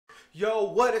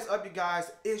Yo, what is up, you guys?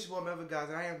 It's your boy Melvin, guys,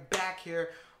 and I am back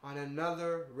here on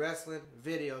another wrestling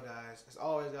video, guys. As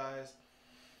always, guys,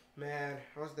 man,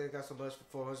 I want to thank you guys so much for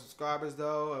 400 subscribers,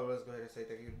 though. I was go ahead and say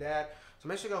thank you to that. So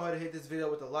make sure you go ahead and hit this video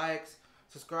with the likes,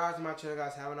 subscribe to my channel,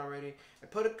 guys, haven't already,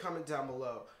 and put a comment down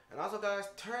below. And also, guys,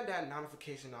 turn that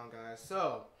notification on, guys.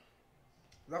 So,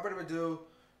 without further ado,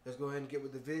 let's go ahead and get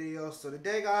with the video. So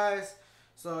today, guys,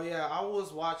 yeah, I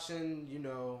was watching, you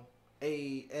know,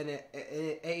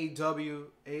 AEW.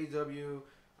 I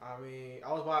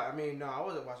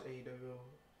wasn't watching AEW.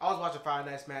 I was watching Friday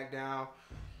Night SmackDown,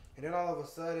 and then all of a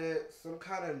sudden, some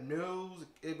kind of news.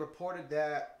 It reported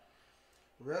that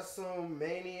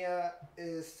WrestleMania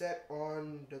is set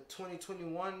on the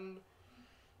 2021,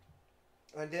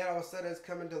 and then all of a sudden, it's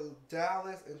coming to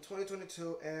Dallas in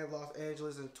 2022 and Los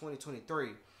Angeles in 2023.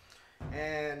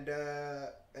 And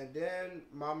then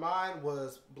my mind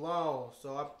was blown.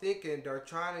 So I'm thinking they're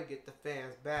trying to get the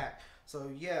fans back. So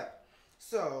yeah.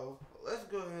 So let's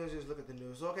go ahead and just look at the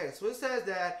news. Okay, so it says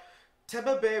that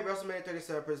Tampa Bay WrestleMania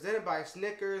 37 presented by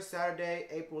Snickers, Saturday,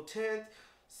 April 10th,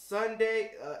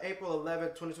 Sunday, April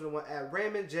 11th, 2021 at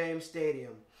Raymond James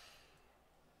Stadium.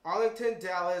 Arlington,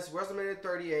 Dallas, WrestleMania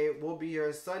 38 will be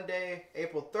here Sunday,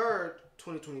 April 3rd,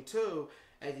 2022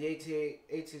 at the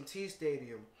AT&T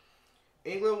Stadium.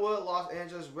 Inglewood, Los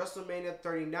Angeles, WrestleMania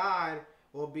 39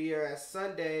 will be here at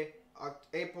Sunday,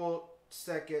 April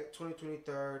 2nd,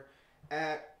 2023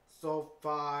 at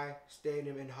SoFi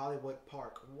Stadium in Hollywood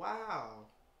Park. Wow.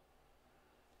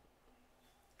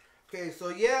 Okay, so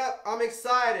yeah, I'm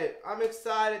excited. I'm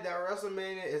excited that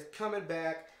WrestleMania is coming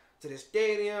back to the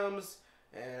stadiums,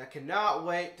 and I cannot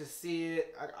wait to see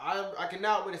it. I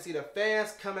cannot wait to see the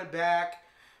fans coming back.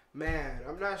 Man,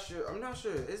 I'm not sure.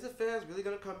 Is the fans really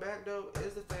going to come back, though?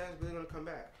 Is the fans really going to come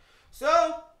back?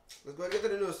 So, let's go and get to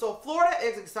the news. So, Florida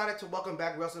is excited to welcome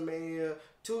back WrestleMania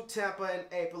to Tampa in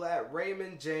April at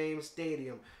Raymond James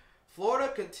Stadium.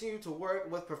 Florida continues to work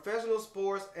with professional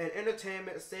sports and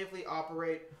entertainment safely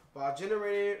operate while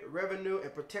generating revenue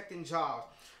and protecting jobs.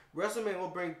 WrestleMania will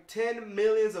bring $10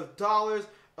 million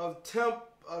of Tampa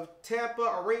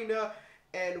Arena,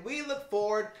 and we look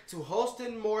forward to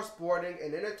hosting more sporting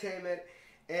and entertainment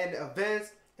and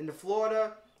events in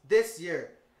Florida this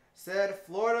year, said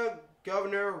Florida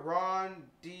Governor Ron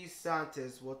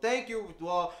DeSantis. Well, thank you.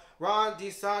 Well, Ron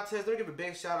DeSantis, let me give a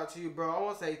big shout out to you, bro. I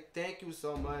want to say thank you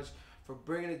so much for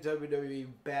bringing the WWE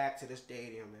back to the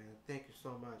stadium, man. Thank you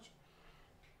so much.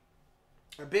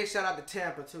 A big shout out to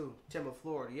Tampa, too. Tampa,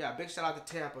 Florida. Yeah, big shout out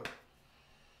to Tampa.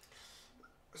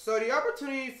 So the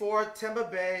opportunity for Tampa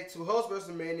Bay to host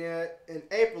WrestleMania in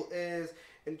April is,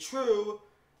 in true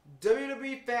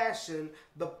WWE fashion,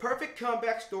 the perfect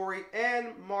comeback story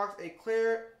and marks a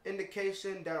clear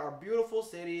indication that our beautiful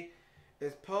city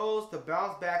is poised to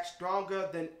bounce back stronger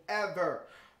than ever.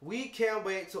 We can't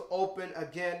wait to open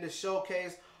again to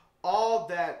showcase all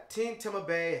that Team Tampa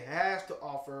Bay has to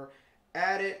offer,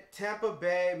 added Tampa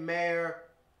Bay Mayor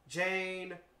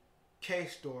Jane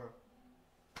Castor.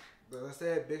 But like I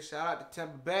said, big shout out to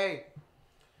Tampa Bay.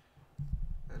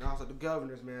 And also the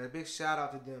governors, man. Big shout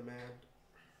out to them, man.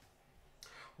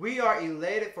 We are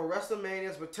elated for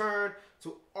WrestleMania's return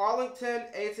to Arlington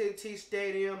AT&T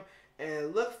Stadium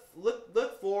and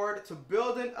look forward to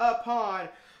building upon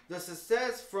the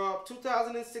success from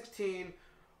 2016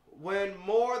 when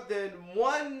more than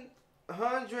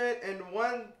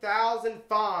 101,000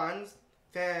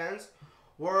 fans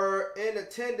were in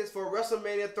attendance for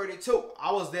WrestleMania 32.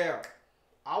 I was there.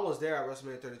 I was there at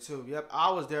WrestleMania 32. Yep,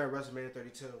 I was there at WrestleMania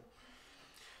 32.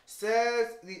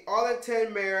 Says the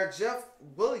Arlington Mayor Jeff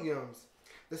Williams.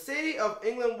 The city of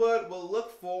Inglewood will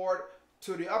look forward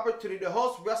to the opportunity to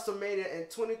host WrestleMania in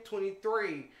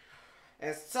 2023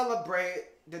 and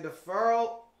celebrate the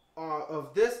deferral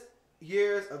of this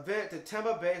year's event to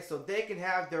Tampa Bay so they can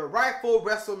have their rightful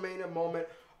WrestleMania moment.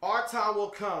 Our time will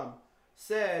come,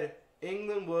 said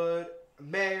Inglewood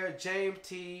Mayor James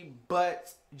T.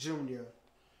 Butts Jr.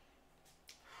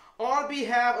 On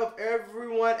behalf of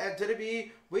everyone at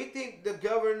WWE, we thank the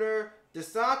Governor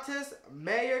DeSantis,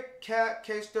 Mayor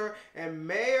Castor, and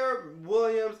Mayor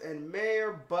Williams and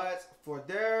Mayor Butts for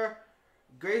their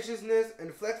graciousness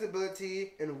and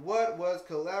flexibility in what was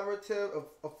collaborative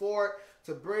effort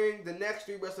to bring the next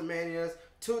 3 WrestleManias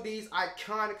to these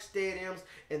iconic stadiums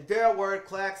in their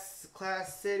world-class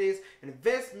cities. And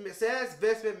says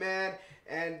Vince McMahon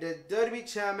and the WWE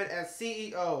Chairman and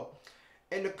CEO.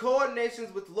 In the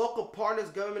coordinations with local partners,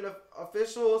 government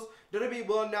officials, WWE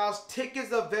will announce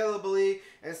tickets availability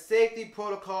and safety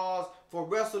protocols for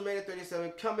WrestleMania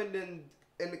 37 coming in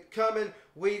the coming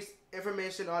weeks.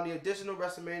 Information on the additional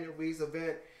WrestleMania weeks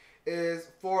event is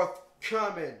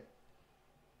forthcoming.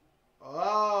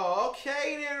 Oh,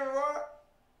 okay then, bro.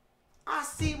 I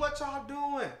see what y'all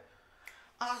doing.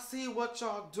 I see what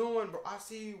y'all doing, bro. I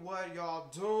see what y'all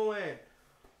doing.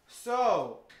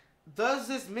 So, does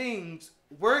this mean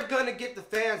we're gonna get the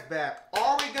fans back?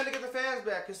 Are we gonna get the fans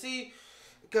back? Cause see,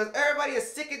 because everybody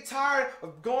is sick and tired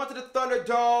of going to the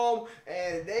Thunderdome,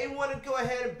 and they want to go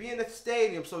ahead and be in the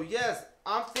stadium. So yes,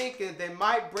 I'm thinking they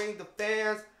might bring the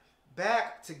fans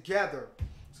back together.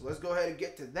 So let's go ahead and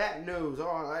get to that news.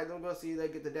 All right, let's go see if they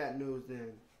get to that news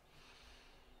then.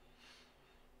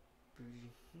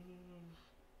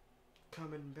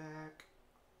 Coming back.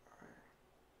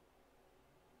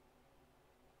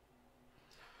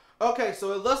 Okay,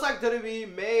 so it looks like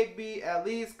WWE may be at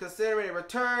least considering a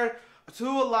return to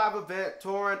a live event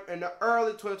touring in the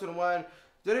early 2021.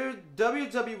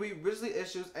 WWE recently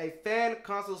issues a fan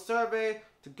consult survey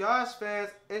to gauge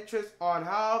fans' interest on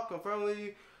how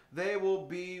confirmedly they will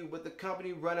be with the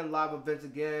company running live events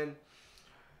again,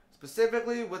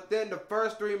 specifically within the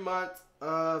first 3 months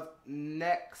of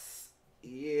next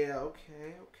year.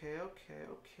 Okay.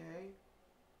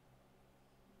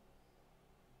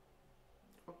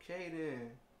 Okay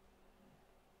then.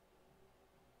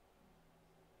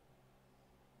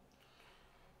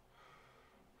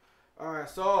 Alright,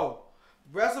 so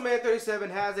WrestleMania 37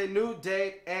 has a new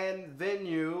date and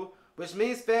venue, which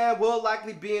means fans will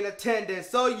likely be in attendance.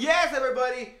 So yes,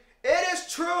 everybody, it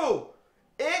is true.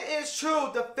 It is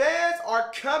true. The fans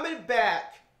are coming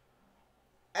back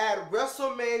at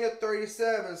WrestleMania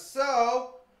 37.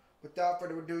 So, without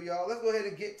further ado, y'all, let's go ahead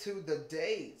and get to the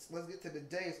dates. Let's get to the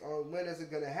dates on when is it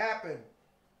going to happen.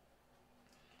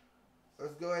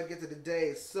 Let's go ahead and get to the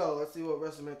dates. So, let's see what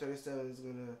WrestleMania 37 is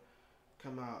going to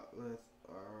come out with.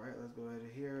 Alright, let's go ahead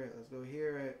and hear it. Let's go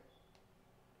hear it.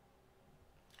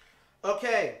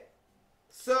 Okay.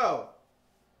 So,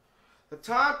 the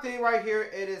time thing right here,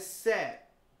 it is set.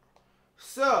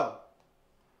 So,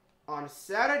 on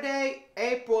Saturday,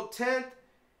 April 10th,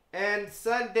 and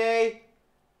Sunday,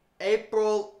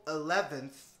 April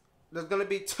 11th, there's going to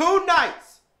be 2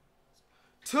 nights.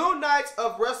 2 nights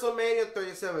of WrestleMania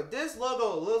 37. This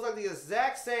logo looks like the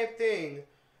exact same thing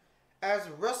as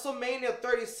WrestleMania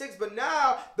 36, but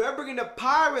now they're bringing the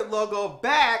pirate logo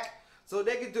back so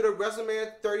they can do the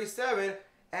WrestleMania 37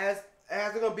 as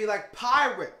they're going to be like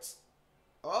pirates.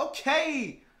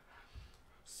 Okay.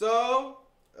 So,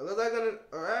 it looks like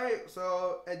alright,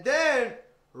 so, and then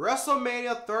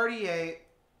WrestleMania 38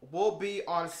 will be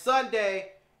on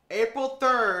Sunday, April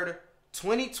 3rd,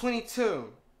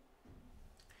 2022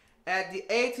 at the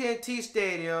AT&T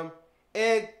Stadium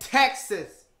in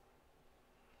Texas.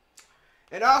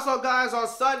 And also, guys, on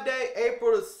Sunday,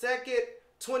 April the 2nd,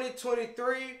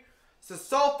 2023, it's the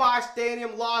SoFi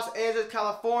Stadium, Los Angeles,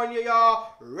 California,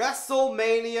 y'all.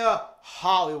 WrestleMania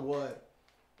Hollywood.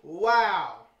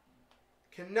 Wow.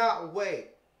 Cannot wait.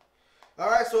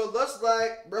 Alright, so it looks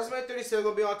like WrestleMania 37 is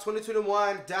going to be on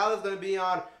 2021. Dallas is going to be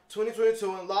on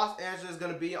 2022. And Los Angeles is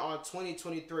going to be on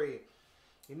 2023.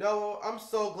 You know, I'm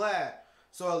so glad.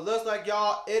 So it looks like,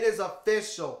 y'all, it is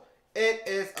official. It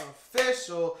is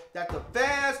official that the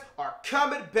fans are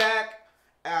coming back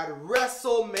at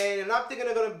WrestleMania. And I'm thinking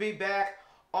they're going to be back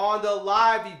on the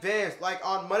live events. Like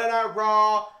on Monday Night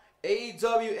Raw,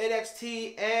 AEW,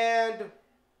 NXT, and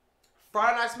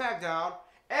Friday Night SmackDown.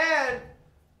 And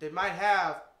they might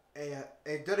have a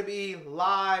WWE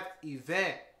live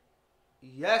event.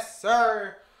 Yes,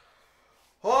 sir.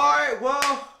 Alright,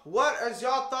 well, what is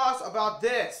y'all thoughts about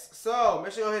this? So,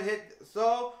 make sure you hit.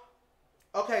 So,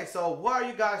 okay, so what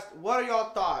are y'all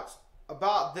thoughts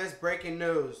about this breaking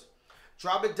news?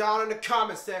 Drop it down in the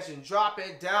comment section. Drop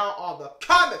it down on the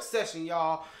comment section,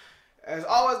 y'all. As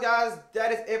always, guys,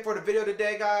 that is it for the video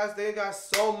today, guys. Thank you guys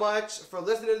so much for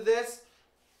listening to this.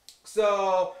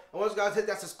 So, I want you guys to hit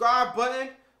that subscribe button,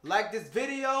 like this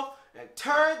video, and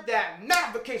turn that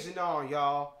notification on,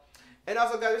 y'all. And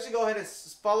also, guys, you should go ahead and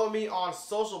follow me on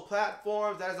social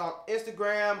platforms. That is on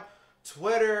Instagram,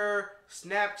 Twitter,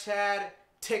 Snapchat,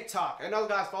 TikTok. And those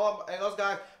guys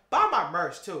buy my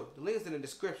merch too. The link is in the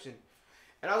description.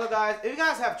 And also, guys, if you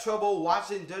guys have trouble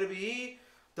watching WWE,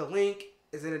 the link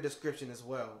is in the description as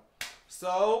well.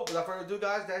 So, without further ado,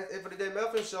 guys, that's it for the day.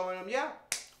 Melvin showing them. Yeah.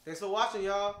 Thanks for watching,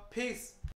 y'all. Peace.